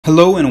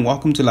Hello and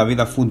welcome to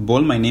Vida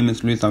Fútbol. My name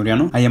is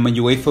Laureano. I am a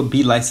UEFA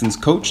B licensed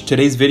coach.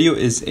 Today's video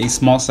is a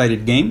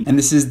small-sided game, and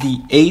this is the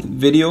 8th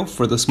video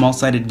for the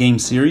small-sided game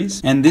series.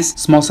 And this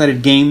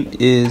small-sided game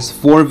is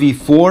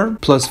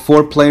 4v4 plus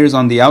 4 players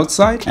on the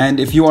outside.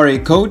 And if you are a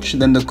coach,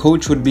 then the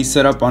coach would be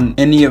set up on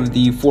any of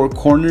the 4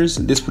 corners.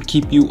 This would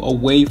keep you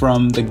away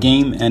from the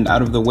game and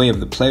out of the way of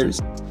the players.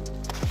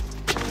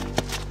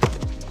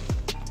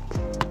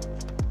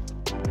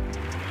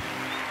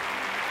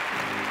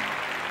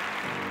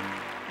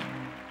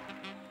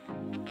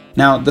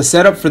 Now, the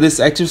setup for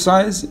this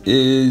exercise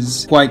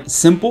is quite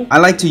simple. I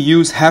like to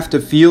use half the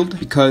field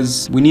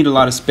because we need a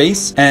lot of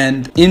space,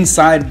 and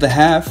inside the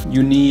half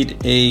you need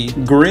a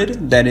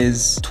grid that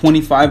is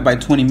 25 by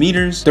 20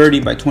 meters,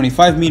 30 by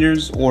 25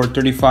 meters, or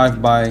 35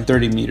 by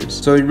 30 meters.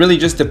 So it really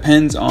just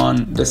depends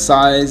on the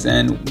size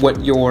and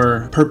what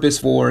your purpose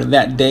for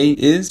that day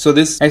is. So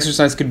this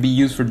exercise could be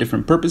used for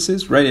different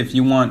purposes, right? If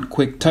you want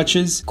quick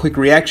touches, quick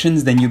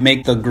reactions, then you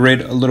make the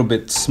grid a little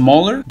bit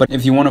smaller. But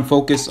if you want to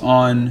focus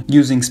on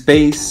using space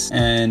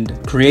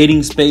and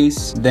creating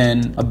space,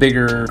 then a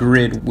bigger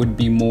grid would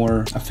be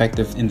more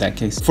effective in that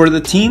case. For the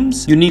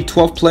teams, you need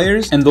 12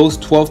 players, and those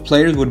 12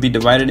 players would be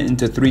divided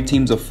into 3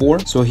 teams of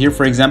 4. So here,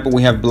 for example,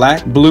 we have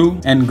black, blue,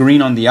 and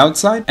green on the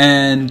outside.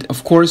 And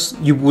of course,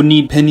 you would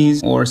need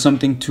pennies or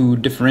something to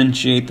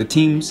differentiate the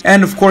teams.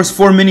 And of course,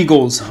 4 mini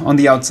goals on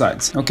the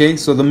outsides. Okay,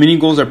 so the mini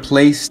goals are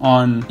placed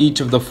on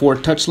each of the 4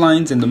 touch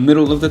lines in the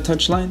middle of the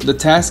touch line. The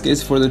task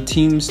is for the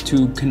teams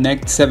to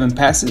connect 7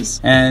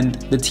 passes, and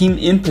the team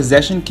in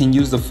possession can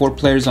use the 4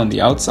 players on the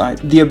outside.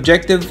 The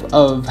objective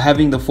of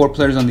having the 4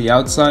 players on the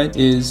outside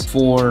is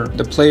for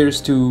the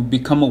players to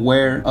become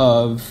aware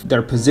of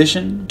their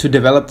position, to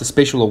develop the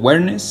spatial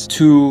awareness,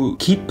 to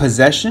keep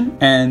possession,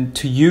 and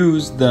to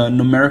use the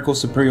numerical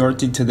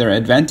superiority to their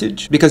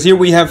advantage. Because here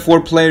we have 4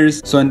 players,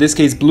 so in this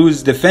case blue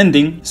is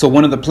defending, so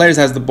one of the players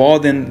has the ball,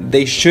 then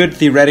they should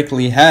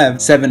theoretically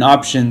have 7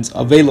 options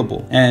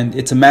available, and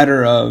it's a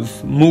matter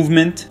of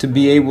movement to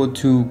be able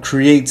to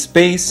create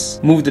space,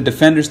 move the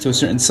defenders to a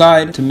certain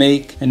side, to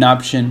make an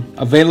option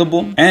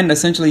available, and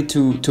essentially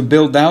to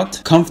build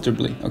out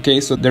comfortably. Okay,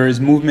 so there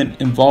is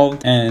movement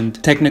involved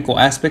and technical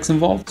aspects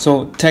involved.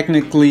 So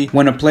technically,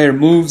 when a player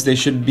moves, they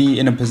should be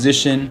in a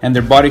position and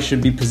their body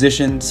should be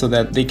positioned so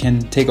that they can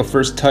take a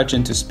first touch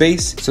into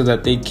space, so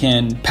that they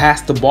can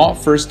pass the ball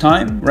first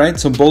time, right?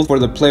 So both for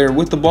the player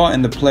with the ball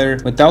and the player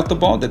without the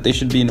ball, that they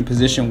should be in a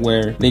position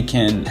where they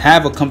can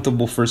have a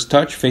comfortable first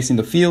touch facing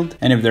the field.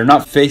 And if they're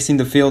not facing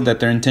the field, that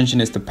their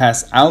intention is to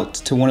pass out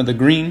to one of the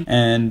green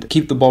and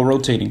keep the ball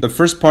rotating. The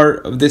first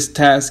part of this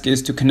task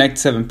is to connect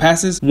 7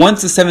 passes.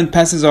 Once the 7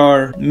 passes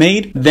are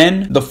made,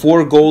 then the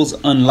 4 goals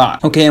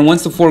unlock. Okay, and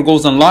once the 4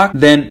 goals unlock,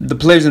 then the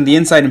players on the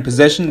inside in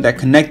possession that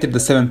connected the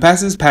 7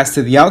 passes pass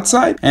to the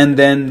outside, and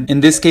then in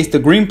this case the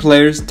green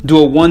players do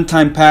a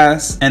one-time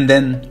pass, and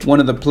then one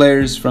of the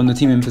players from the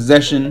team in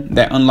possession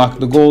that unlocked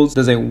the goals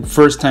does a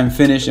first-time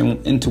finish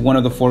into one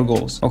of the 4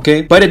 goals.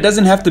 Okay, but it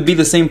doesn't have to be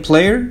the same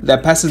player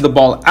that passes the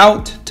ball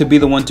out to be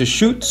the one to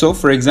shoot. So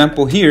for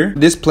example here,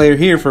 this player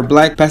here for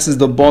black passes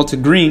the ball to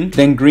green,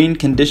 then green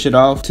can dish it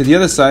off to the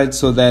other side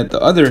so that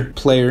the other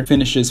player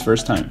finishes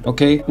first time.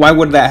 Okay, why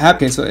would that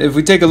happen? So if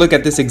we take a look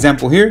at this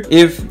example here,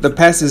 if the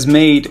pass is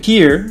made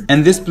here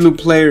and this blue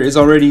player is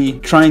already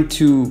trying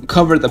to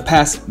cover the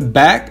pass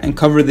back and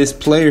cover this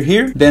player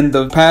here, then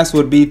the pass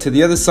would be to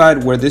the other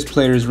side where this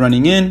player is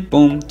running in,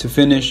 boom, to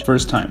finish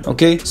first time.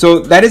 Okay, so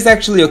that is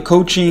actually a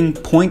coaching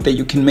point that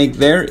you can make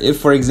there. If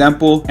for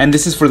example, and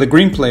this is for the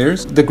green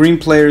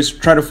players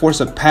try to force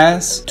a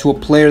pass to a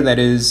player that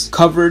is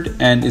covered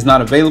and is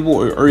not available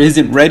or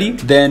isn't ready,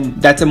 then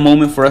that's a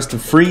moment for us to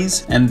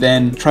freeze and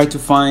then try to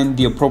find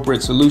the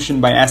appropriate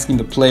solution by asking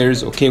the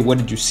players, okay, what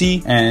did you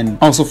see? And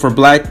also for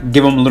black,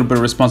 give them a little bit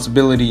of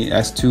responsibility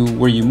as to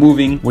were you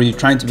moving, were you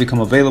trying to become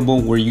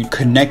available, were you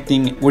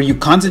connecting, were you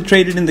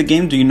concentrated in the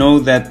game? Do you know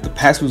that the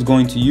pass was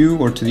going to you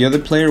or to the other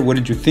player? What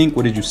did you think?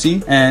 What did you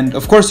see? And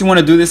of course you want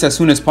to do this as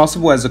soon as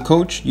possible. As a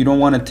coach, you don't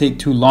want to take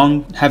too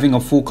long having a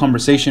full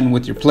conversation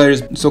with your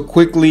players. So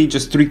quickly,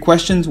 just 3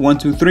 questions, 1,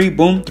 2, 3,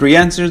 boom, 3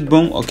 answers,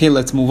 boom, okay,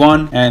 let's move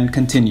on and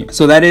continue.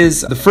 So that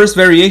is the first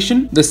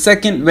variation. The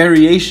second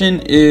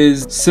variation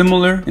is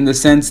similar in the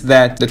sense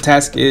that the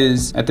task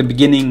is at the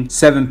beginning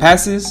 7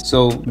 passes.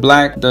 So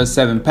black does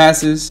 7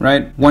 passes,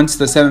 right? Once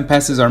the 7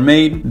 passes are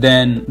made,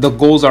 then the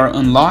goals are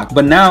unlocked,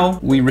 but now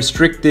we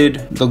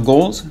restricted the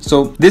goals.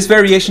 So this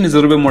variation is a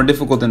little bit more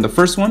difficult than the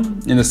first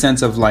one in the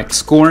sense of like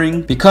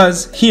scoring,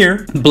 because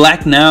here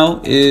black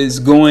now is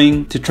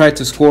going to try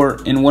to score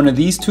in one of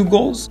these 2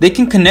 goals. They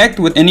can connect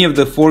with any of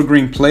the 4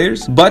 green players,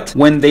 but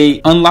when they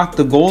unlock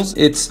the goals,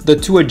 it's the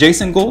 2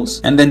 adjacent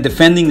goals and then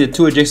defending the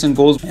 2 adjacent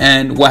goals.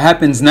 And what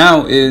happens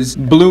now is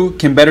blue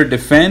can better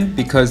defend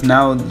because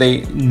now they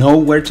know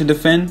where to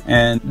defend,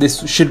 and this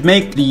should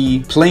make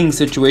the playing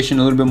situation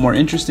a little bit more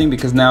interesting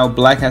because now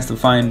black has to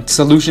find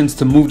solutions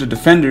to move the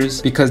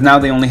defenders because now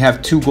they only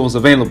have 2 goals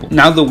available.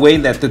 Now the way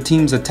that the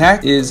teams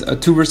attack is a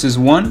 2 versus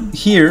 1.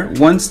 Here,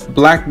 once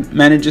black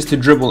manages to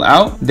dribble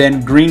out,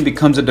 then green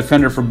becomes a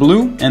defender for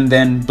blue, and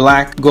then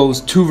black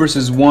goes 2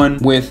 versus 1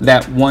 with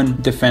that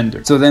 1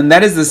 defender. So then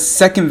that is the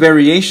second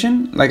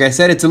variation. Like I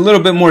said, it's a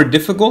little bit more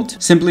difficult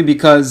simply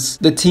because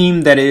the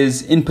team that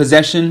is in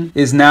possession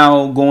is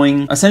now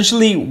going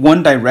essentially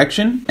one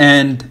direction,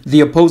 and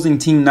the opposing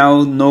team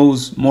now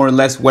knows more or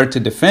less where to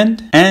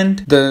defend, and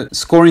the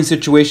scoring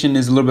situation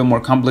is a little bit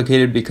more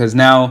complicated because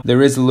now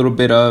there is a little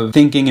bit of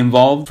thinking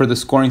involved for the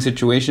scoring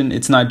situation.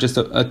 It's not just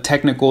a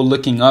technical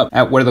looking up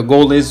at where the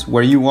goal is,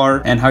 where you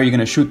are, and how you're going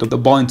to shoot the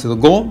ball into the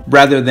goal,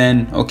 rather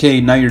than, okay,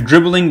 now you're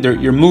dribbling,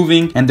 you're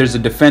moving, and there's a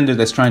defender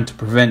that's trying to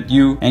prevent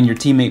you and your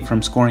teammate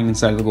from scoring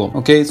inside of the goal.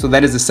 Okay, so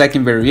that is the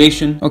second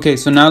variation. Okay,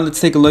 so now let's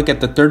take a look at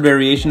the third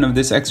variation of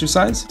this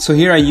exercise. So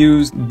here I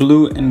used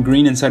blue and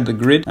green inside the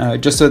grid,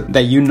 just so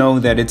that you know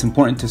that it's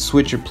important to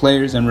switch your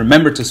players, and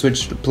remember to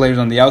switch the players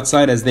on the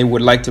outside as they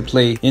would like to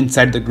play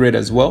inside the grid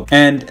as well.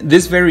 And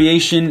this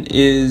variation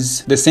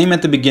is the same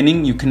at the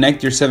beginning. You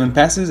connect your 7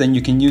 passes and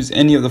you can use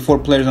any of the 4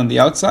 players on the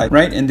outside,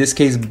 right? In this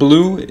case,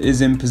 blue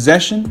is in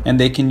possession and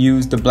they can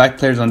use the black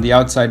players on the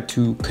outside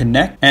to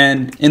connect.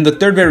 And in the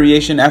third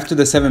variation, after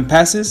the 7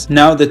 passes,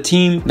 now the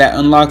team that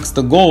unlocks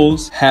the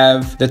goals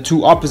have the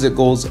 2 opposite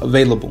goals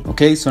available.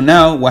 Okay, so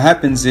now what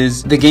happens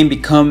is the game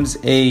becomes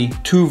a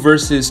 2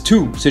 versus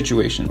 2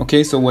 situation.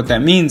 Okay, so what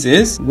that means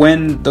is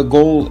when the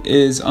goal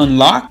is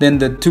unlocked, then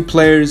the 2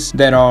 players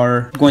that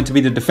are going to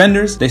be the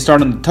defenders, they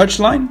start on the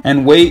touchline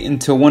and wait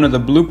until one of the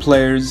blue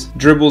players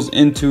dribbles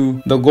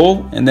into the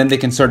goal, and then they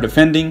can start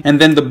defending, and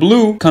then the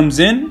blue comes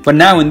in. But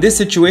now in this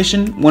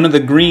situation, one of the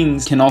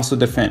greens can also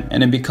defend,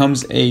 and it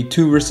becomes a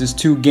 2 versus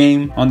 2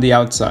 game on the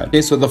outside.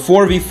 Okay, so the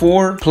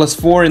 4v4 plus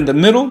 4 in the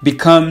middle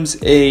becomes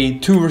a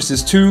 2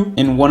 versus 2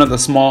 in one of the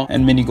small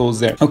and mini goals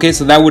there. Okay,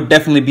 so that would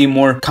definitely be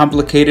more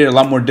complicated, a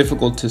lot more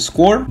difficult to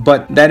score,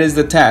 but that is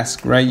the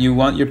task, right? You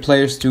want your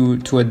players to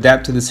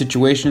adapt to the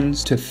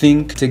situations, to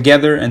think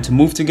together and to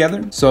move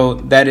together. So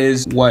that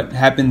is what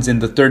happens in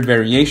the third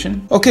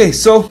variation. Okay,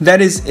 so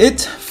that is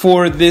it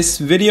for this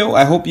video.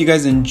 I hope you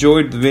guys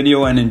enjoyed the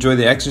video and enjoy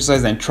the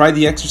exercise and try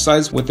the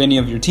exercise with any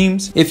of your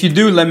teams. If you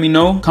do, let me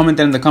know, comment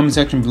that in the comment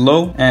section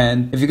below.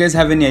 And if you guys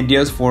have any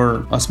ideas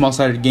for a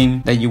small-sided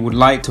game that you would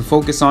like to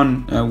focus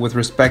on with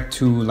respect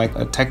to like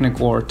a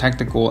technical or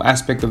tactical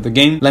aspect of the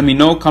game, let me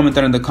know, comment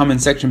that in the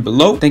comment section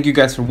below. Thank you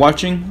guys for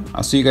watching.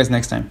 I'll see you guys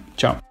next time.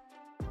 Ciao.